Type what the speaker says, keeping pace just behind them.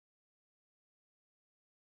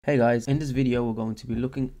Hey guys, in this video we're going to be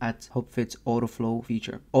looking at HubFit's Autoflow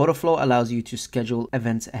feature. Autoflow allows you to schedule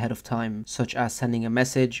events ahead of time, such as sending a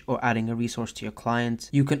message or adding a resource to your client.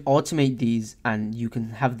 You can automate these and you can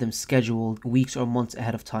have them scheduled weeks or months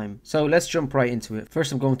ahead of time. So let's jump right into it.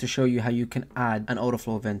 First, I'm going to show you how you can add an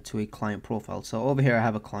Autoflow event to a client profile. So over here I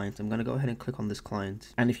have a client. I'm going to go ahead and click on this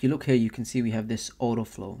client. And if you look here, you can see we have this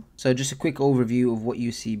Autoflow. So just a quick overview of what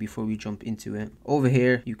you see before we jump into it. Over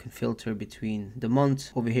here, you can filter between the month.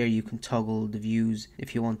 Over here you can toggle the views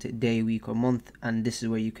if you want it day, week or month, and this is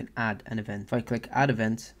where you can add an event. If I click add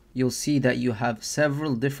event, you'll see that you have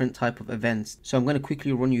several different type of events. So I'm going to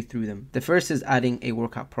quickly run you through them. The first is adding a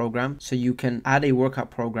workout program. So you can add a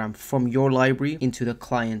workout program from your library into the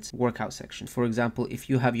client's workout section. For example, if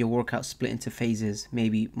you have your workout split into phases,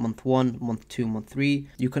 maybe month 1, month 2, month 3,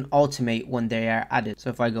 you can automate when they are added. So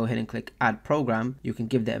if I go ahead and click add program, you can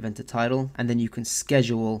give the event a title and then you can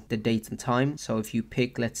schedule the date and time. So if you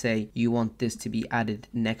pick, let's say you want this to be added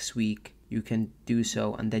next week, you can do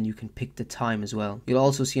so, and then you can pick the time as well. You'll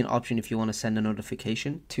also see an option if you want to send a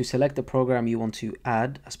notification. To select the program you want to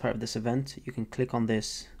add as part of this event, you can click on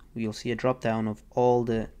this. You'll see a drop down of all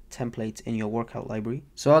the templates in your workout library.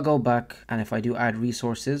 So I'll go back, and if I do add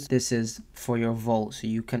resources, this is for your vault. So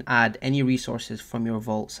you can add any resources from your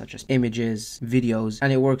vault, such as images, videos,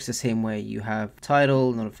 and it works the same way. You have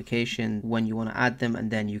title, notification, when you want to add them,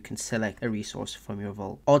 and then you can select a resource from your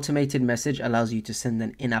vault. Automated message allows you to send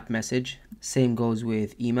an in-app message. Same goes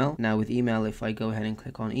with email. Now with email, if I go ahead and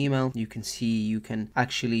click on email, you can see you can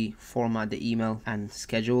actually format the email and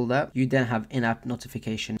schedule that. You then have in-app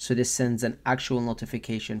notification. So this sends an actual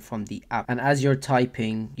notification from the app, and as you're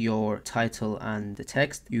typing your title and the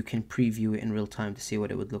text, you can preview it in real time to see what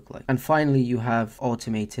it would look like. And finally, you have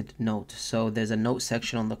automated note. So there's a note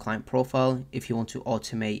section on the client profile. If you want to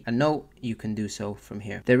automate a note, you can do so from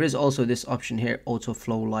here. There is also this option here,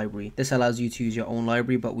 Autoflow library. This allows you to use your own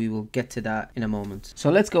library, but we will get to that in a moment. So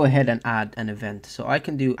let's go ahead and add an event. So I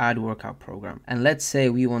can do add workout program, and let's say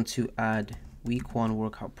we want to add week 1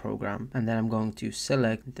 workout program, and then I'm going to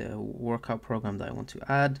select the workout program that I want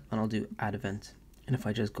to add, and I'll do add event. And if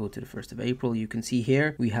I just go to the 1st of April, you can see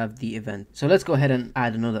here we have the event. So let's go ahead and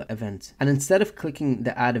add another event. And instead of clicking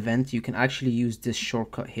the add event, you can actually use this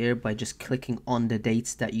shortcut here by just clicking on the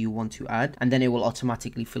dates that you want to add, and then it will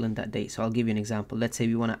automatically fill in that date. So I'll give you an example. Let's say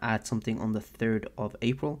we want to add something on the 3rd of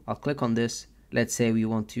April. I'll click on this. Let's say we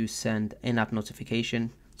want to send in-app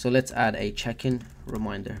notification. So let's add a check-in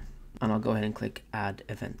reminder, and I'll go ahead and click add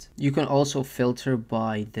event. You can also filter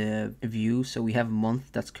by the view. So we have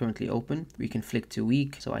month that's currently open. We can flick to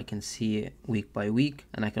week, so I can see it week by week,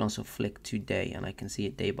 and I can also flick to day and I can see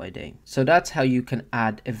it day by day. So that's how you can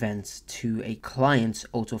add events to a client's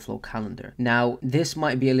Autoflow calendar. Now, this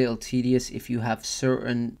might be a little tedious if you have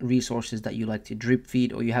certain resources that you like to drip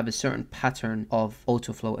feed, or you have a certain pattern of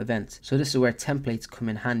Autoflow events. So this is where templates come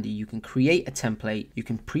in handy. You can create a template, you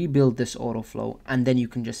can pre-build this Autoflow, and then you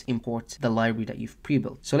can just import the library that you've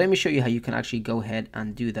pre-built. So let me show you how you can actually go ahead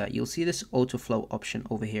and do that. You'll see this Autoflow option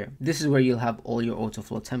over here. This is where you'll have all your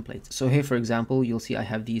Autoflow templates. So here, for example, you'll see I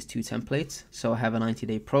have these 2 templates. So I have a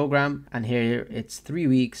 90-day program, and here it's 3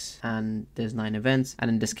 weeks and there's 9 events. And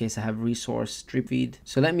in this case, I have resource drip feed.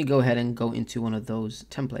 So let me go ahead and go into one of those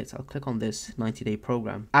templates. I'll click on this 90-day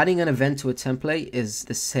program. Adding an event to a template is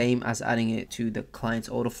the same as adding it to the client's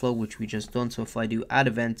Autoflow, which we just done. So if I do add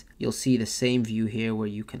event, you'll see the same view here where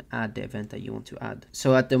you can add the event that you want to add.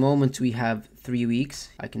 So at the moment we have 3 weeks.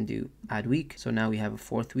 I can do add week. So now we have a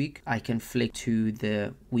 4th week. I can flick to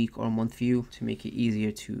the week or month view to make it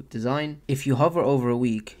easier to design. If you hover over a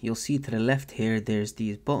week, you'll see to the left here, there's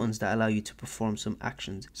these buttons that allow you to perform some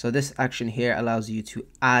actions. So this action here allows you to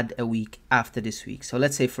add a week after this week. So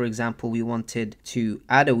let's say, for example, we wanted to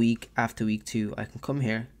add a week after week 2. I can come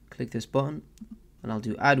here, click this button, and I'll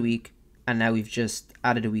do add week. And now we've just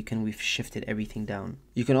added a week and we've shifted everything down.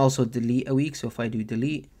 You can also delete a week. So if I do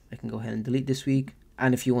delete, I can go ahead and delete this week.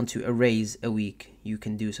 And if you want to erase a week, you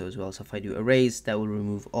can do so as well. So if I do erase, that will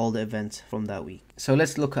remove all the events from that week. So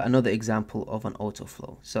let's look at another example of an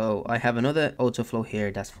Autoflow. So I have another Autoflow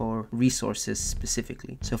here that's for resources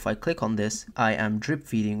specifically. So if I click on this, I am drip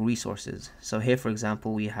feeding resources. So here, for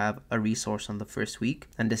example, we have a resource on the 1st week,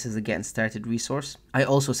 and this is a getting started resource. I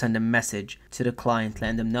also send a message to the client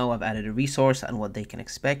letting them know I've added a resource and what they can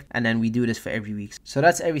expect. And then we do this for every week. So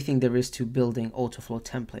that's everything there is to building Autoflow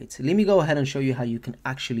templates. Let me go ahead and show you how you can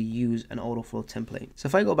actually use an Autoflow template. So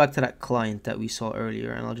if I go back to that client that we saw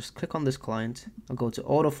earlier, and I'll just click on this client, I'll go to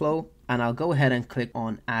Autoflow, and I'll go ahead and click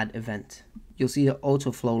on add event. you'll see the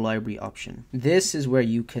Autoflow library option. This is where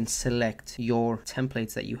you can select your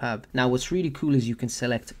templates that you have. Now, what's really cool is you can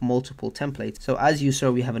select multiple templates. So as you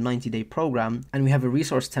saw, we have a 90-day program and we have a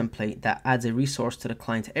resource template that adds a resource to the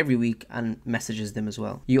client every week and messages them as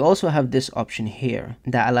well. You also have this option here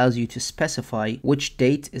that allows you to specify which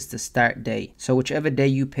date is the start day. So whichever day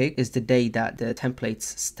you pick is the day that the templates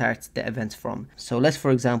start the event from. So let's,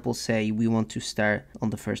 for example, say we want to start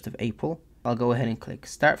on the 1st of April. I'll go ahead and click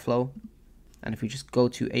Start Flow. And if we just go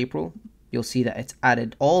to April, you'll see that it's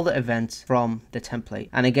added all the events from the template.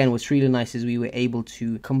 And again, what's really nice is we were able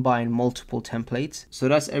to combine multiple templates. So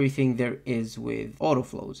that's everything there is with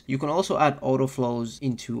autoflows. You can also add autoflows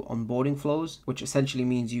into onboarding flows, which essentially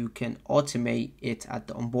means you can automate it at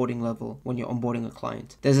the onboarding level when you're onboarding a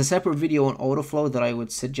client. There's a separate video on autoflow that I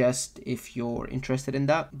would suggest if you're interested in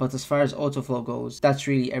that. But as far as autoflow goes, that's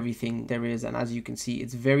really everything there is. And as you can see,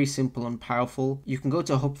 it's very simple and powerful. You can go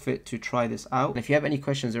to HubFit to try this out. And if you have any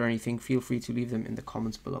questions or anything, feel free to leave them in the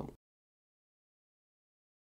comments below.